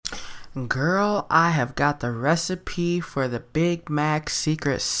Girl, I have got the recipe for the Big Mac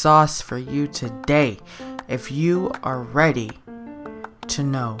secret sauce for you today. If you are ready to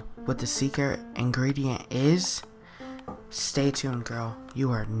know what the secret ingredient is, stay tuned, girl.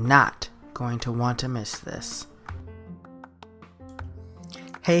 You are not going to want to miss this.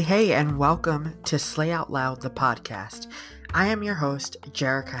 Hey, and welcome to Slay Out Loud, the podcast. I am your host,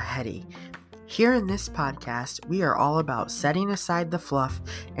 Jerica Hetty. Here in this podcast, we are all about setting aside the fluff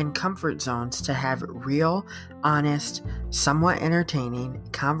and comfort zones to have real, honest, somewhat entertaining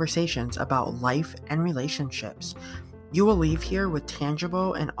conversations about life and relationships. You will leave here with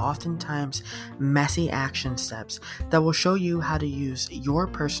tangible and oftentimes messy action steps that will show you how to use your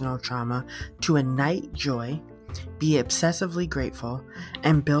personal trauma to ignite joy, be obsessively grateful,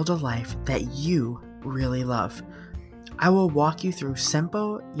 and build a life that you really love. I will walk you through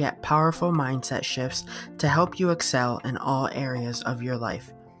simple yet powerful mindset shifts to help you excel in all areas of your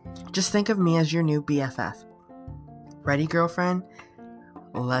life. Just think of me as your new BFF. Ready, girlfriend?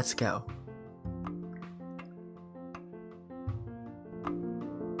 Let's go.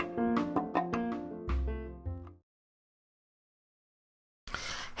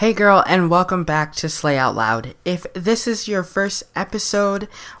 Hey girl, and welcome back to Slay Out Loud. If this is your first episode,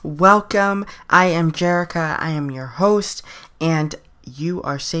 welcome. I am Jerica, I am your host, and you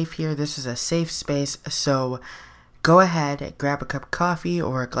are safe here. This is a safe space, so go ahead, grab a cup of coffee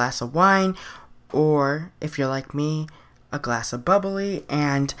or a glass of wine, or if you're like me, a glass of bubbly,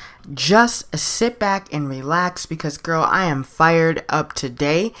 and just sit back and relax because girl, I am fired up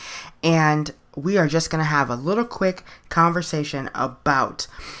today, and we are just going to have a little quick conversation about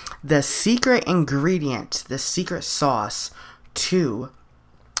the secret ingredient, the secret sauce to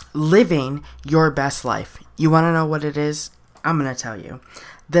living your best life. You want to know what it is? I'm going to tell you.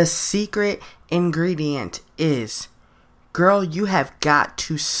 The secret ingredient is, girl, you have got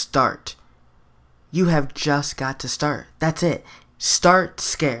to start. You have just got to start. That's it. Start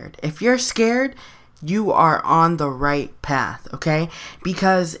scared. If you're scared, you are on the right path, okay?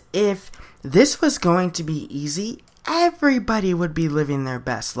 Because if this was going to be easy, everybody would be living their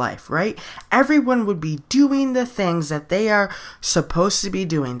best life, right? Everyone would be doing the things that they are supposed to be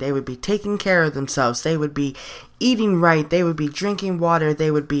doing. They would be taking care of themselves. They would be eating right. They would be drinking water.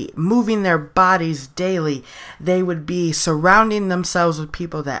 They would be moving their bodies daily. They would be surrounding themselves with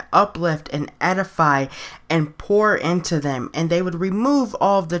people that uplift and edify and pour into them. And they would remove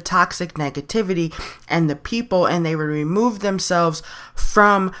all of the toxic negativity and the people, and they would remove themselves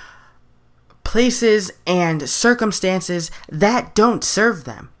from places and circumstances that don't serve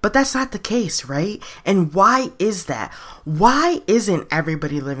them. But that's not the case, right? And why is that? Why isn't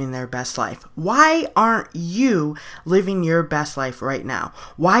everybody living their best life? Why aren't you living your best life right now?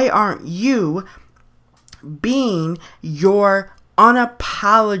 Why aren't you being your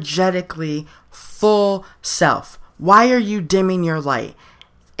unapologetically full self? Why are you dimming your light?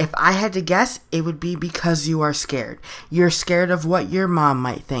 If I had to guess, it would be because you are scared. You're scared of what your mom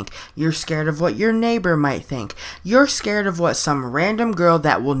might think. You're scared of what your neighbor might think. You're scared of what some random girl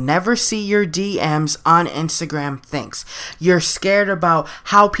that will never see your DMs on Instagram thinks. You're scared about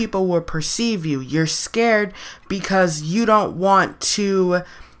how people will perceive you. You're scared because you don't want to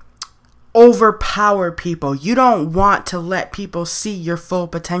overpower people. You don't want to let people see your full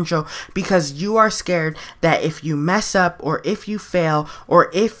potential because you are scared that if you mess up or if you fail or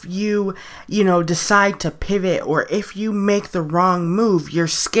if you decide to pivot or if you make the wrong move, you're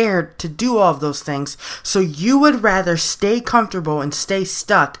scared to do all of those things. So you would rather stay comfortable and stay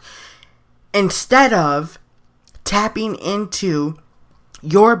stuck instead of tapping into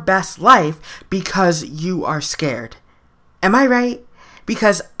your best life because you are scared. Am I right?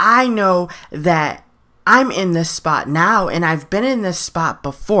 Because I know that I'm in this spot now and I've been in this spot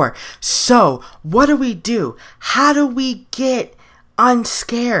before. So what do? How do we get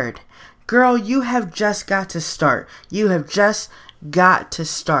unscared? Girl, you have just got to start. You have just got to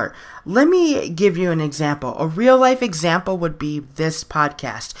start. Let me give you an example. A real life example would be this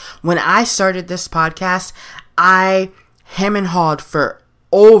podcast. When I started this podcast, I hem and hawed for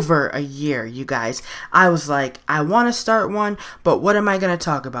over a year, you guys. I was like, I want to start one, but what am I going to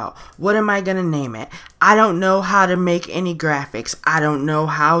talk about? What am I going to name it? I don't know how to make any graphics. I don't know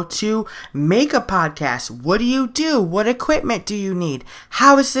how to make a podcast. What do you do? What equipment do you need?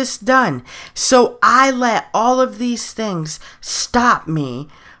 How is this done? So I let all of these things stop me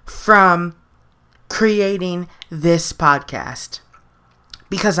from creating this podcast.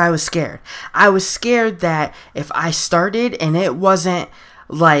 Because I was scared. I was scared that if I started and it wasn't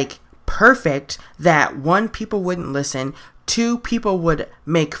like perfect, that one, people wouldn't listen, 2, people would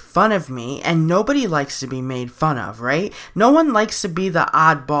make fun of me, and nobody likes to be made fun of, right? No one likes to be the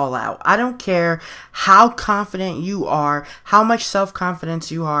oddball out. I don't care how confident you are, how much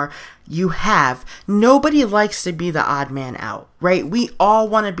self-confidence you have. Nobody likes to be the odd man out, right? We all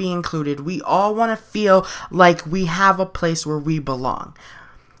want to be included. We all want to feel like we have a place where we belong.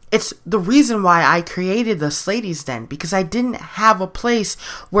 It's the reason why I created the Slady's Den, because I didn't have a place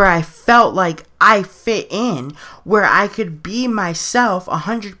where I felt like I fit in, where I could be myself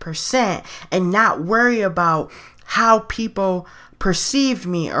 100% and not worry about how people perceived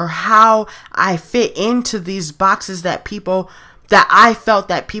me or how I fit into these boxes that I felt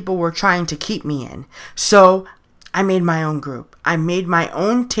that people were trying to keep me in. So I made my own group. I made my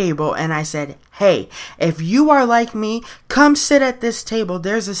own table, and I said, hey, if you are like me, come sit at this table.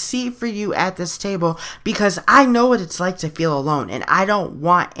 There's a seat for you at this table, because I know what it's like to feel alone, and I don't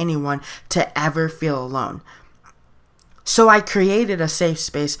want anyone to ever feel alone. So I created a safe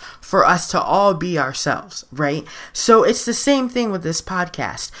space for us to all be ourselves, right? So it's the same thing with this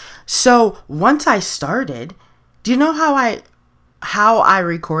podcast. So once I started, do you know how I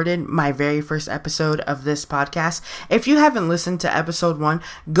recorded my very first episode of this podcast? If you haven't listened to episode 1,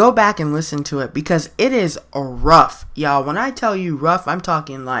 go back and listen to it, because it is rough, y'all. When I tell you rough, I'm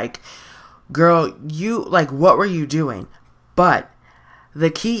talking like, girl, what were you doing? But the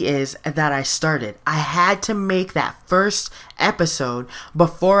key is that I had to make that first episode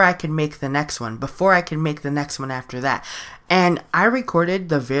before I could make the next one, before I could make the next one after that. And I recorded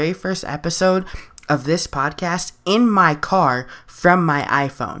the very first episode of this podcast in my car from my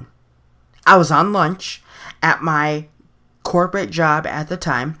iPhone. I was on lunch at my corporate job at the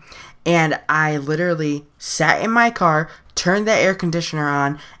time, and I literally sat in my car, turned the air conditioner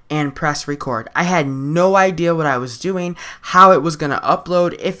on, and pressed record. I had no idea what I was doing, how it was going to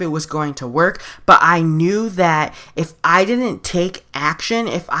upload, if it was going to work, but I knew that if I didn't take action,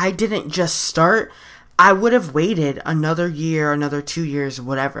 if I didn't just start, I would have waited another year, another 2 years,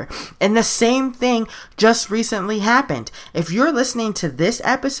 whatever. And the same thing just recently happened. If you're listening to this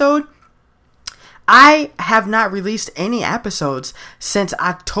episode, I have not released any episodes since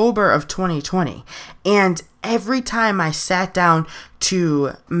October of 2020. And every time I sat down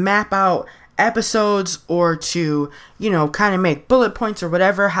to map out episodes or to, kind of make bullet points or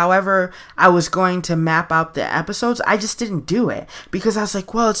whatever, however I was going to map out the episodes, I just didn't do it, because I was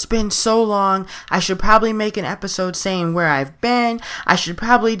like, well, it's been so long, I should probably make an episode saying where I've been, I should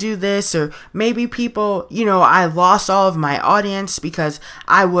probably do this, or maybe people, I lost all of my audience because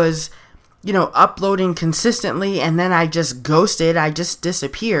I was, uploading consistently, and then I just ghosted, I just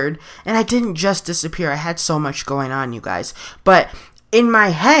disappeared. And I didn't just disappear, I had so much going on, you guys. But in my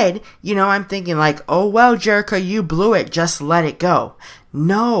head, I'm thinking like, oh, well, Jerica, you blew it, just let it go.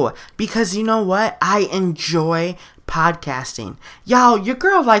 No, because you know what? I enjoy podcasting. Y'all, your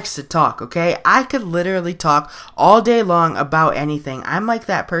girl likes to talk, okay? I could literally talk all day long about anything. I'm like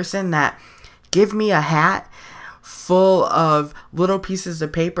that person that give me a hat full of little pieces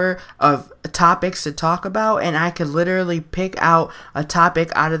of paper of topics to talk about, and I could literally pick out a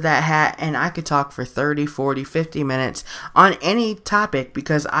topic out of that hat, and I could talk for 30, 40, 50 minutes on any topic,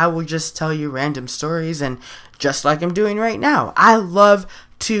 because I will just tell you random stories, and just like I'm doing right now. I love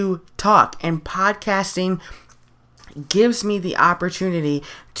to talk, and podcasting gives me the opportunity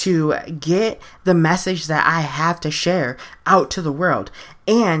to get the message that I have to share out to the world.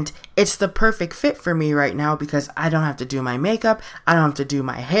 And it's the perfect fit for me right now, because I don't have to do my makeup, I don't have to do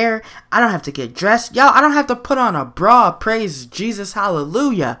my hair, I don't have to get dressed. Y'all, I don't have to put on a bra. Praise Jesus,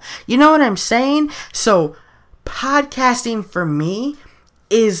 hallelujah. You know what I'm saying? So podcasting for me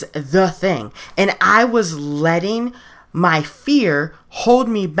is the thing. And I was letting my fear hold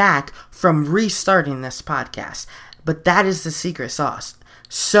me back from restarting this podcast. But that is the secret sauce.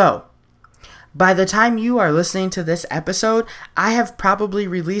 So, by the time you are listening to this episode, I have probably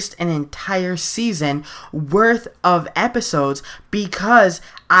released an entire season worth of episodes, because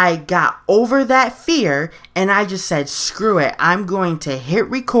I got over that fear and I just said, screw it. I'm going to hit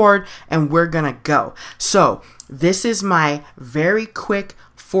record and we're going to go. So, this is my very quick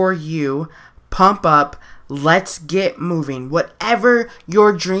for you pump up. Let's get moving. Whatever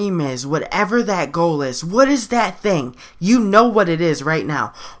your dream is, whatever that goal is, what is that thing? You know what it is right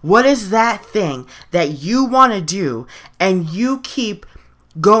now. What is that thing that you want to do, and you keep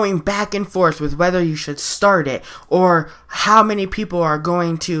going back and forth with whether you should start it, or how many people are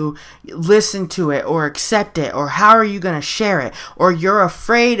going to listen to it or accept it, or how are you going to share it, or you're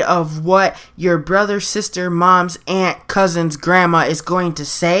afraid of what your brother, sister, mom's, aunt, cousin's, grandma is going to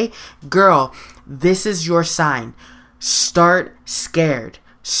say? Girl, this is your sign. Start scared.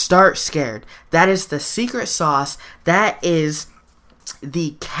 start scared. That is the secret sauce. That is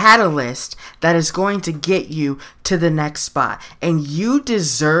the catalyst that is going to get you to the next spot. And you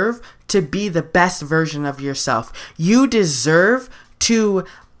deserve to be the best version of yourself. You deserve to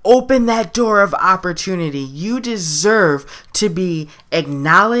open that door of opportunity. You deserve to be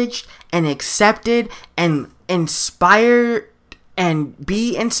acknowledged and accepted and inspired and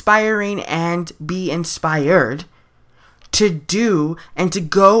be inspiring and be inspired to do and to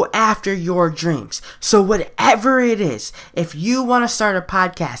go after your dreams. So whatever it is, if you want to start a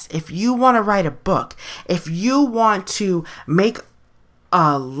podcast, if you want to write a book, if you want to make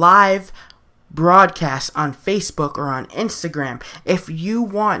a live broadcast on Facebook or on Instagram, if you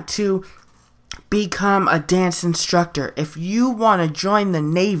want to become a dance instructor, if you want to join the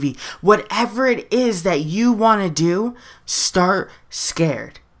Navy, whatever it is that you want to do, start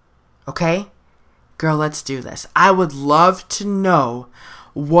scared. Okay? Girl, let's do this. I would love to know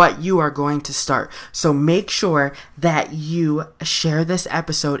what you are going to start. So make sure that you share this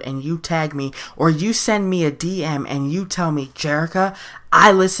episode and you tag me, or you send me a DM and you tell me, Jerica,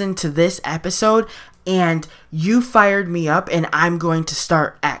 I listened to this episode and you fired me up and I'm going to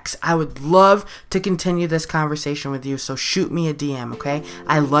start X. I would love to continue this conversation with you. So shoot me a DM, okay?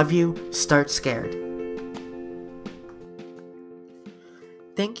 I love you. Start scared.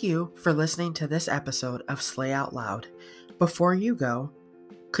 Thank you for listening to this episode of Slay Out Loud. Before you go,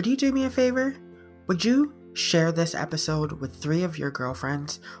 could you do me a favor? Would you share this episode with 3 of your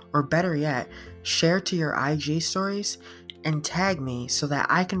girlfriends? Or better yet, share to your IG stories and tag me so that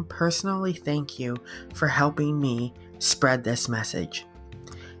I can personally thank you for helping me spread this message.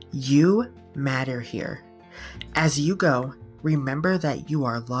 You matter here. As you go, remember that you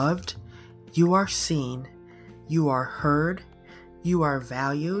are loved, you are seen, you are heard, you are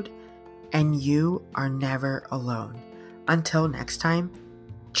valued, and you are never alone. Until next time,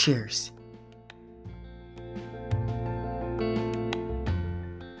 cheers.